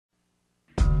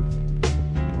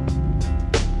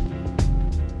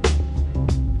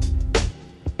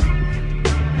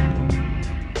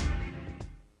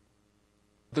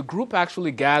the group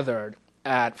actually gathered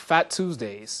at Fat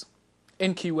Tuesdays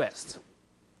in Key West.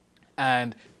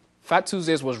 And Fat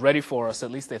Tuesdays was ready for us, at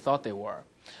least they thought they were,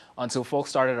 until folks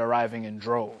started arriving in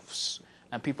droves.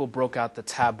 And people broke out the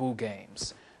taboo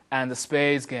games and the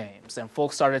spades games, and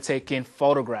folks started taking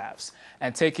photographs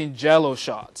and taking jello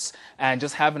shots and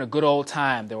just having a good old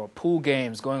time. There were pool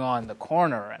games going on in the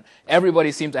corner, and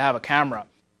everybody seemed to have a camera.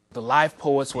 The live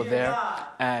poets were there,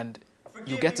 and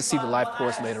you get to see the live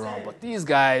poets later on, but these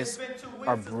guys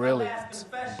are brilliant.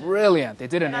 Brilliant. They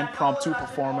did an impromptu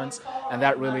performance, and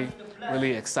that really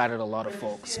excited a lot of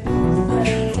folks.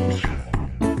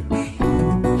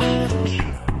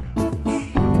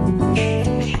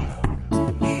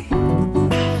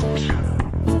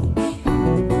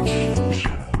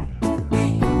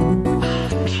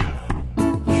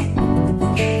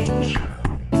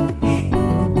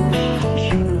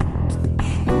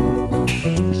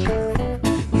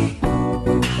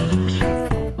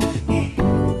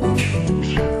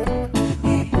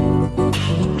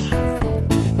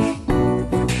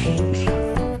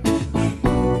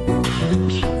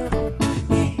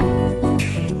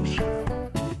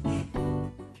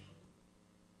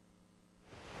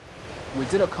 We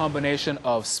did a combination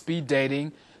of speed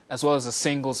dating as well as a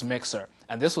singles mixer,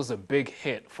 and this was a big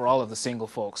hit for all of the single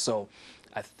folks. So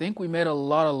I think we made a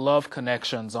lot of love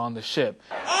connections on the ship.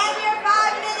 And your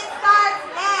 5 minutes starts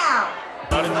now.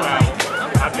 A lot of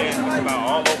travel. I've been about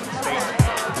all over the state.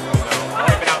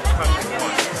 I've been out the country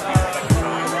once.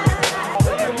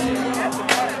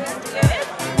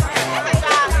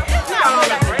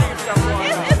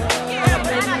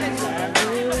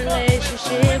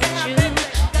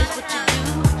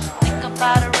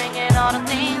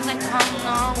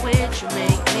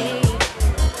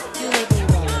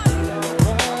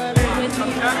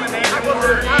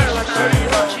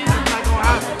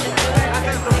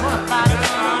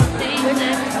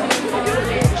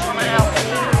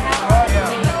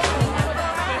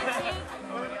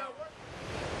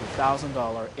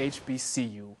 $1,000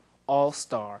 HBCU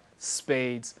All-Star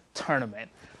Spades Tournament.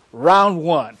 Round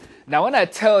 1. Now, when I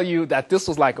tell you that this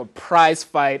was like a prize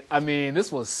fight, I mean,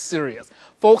 this was serious.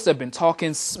 Folks have been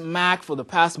talking smack for the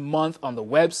past month on the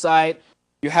website.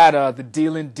 You had the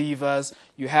Dealing Divas,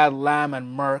 you had Lamb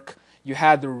and Merck, you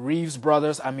had the Reeves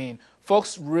brothers. I mean,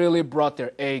 folks really brought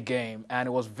their A game, and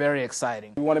it was very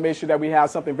exciting. We want to make sure that we have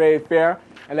something very fair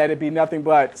and let it be nothing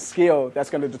but skill that's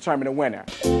going to determine the winner.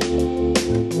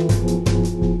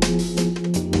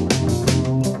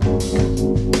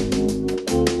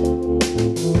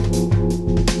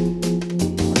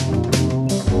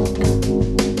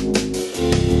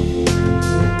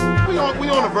 We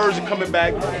on the verge of coming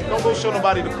back. Don't go show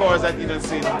nobody the cards that you done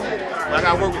seen. Like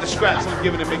I work with the scraps and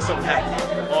giving it make something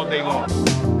happen all day long.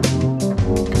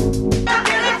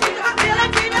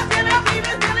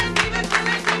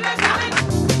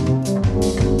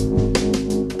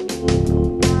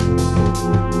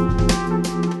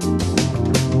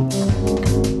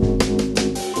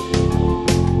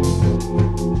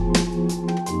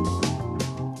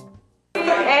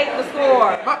 Hey, the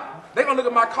score. They're gonna look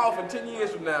at my coffin 10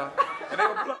 years from now, and they're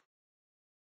gonna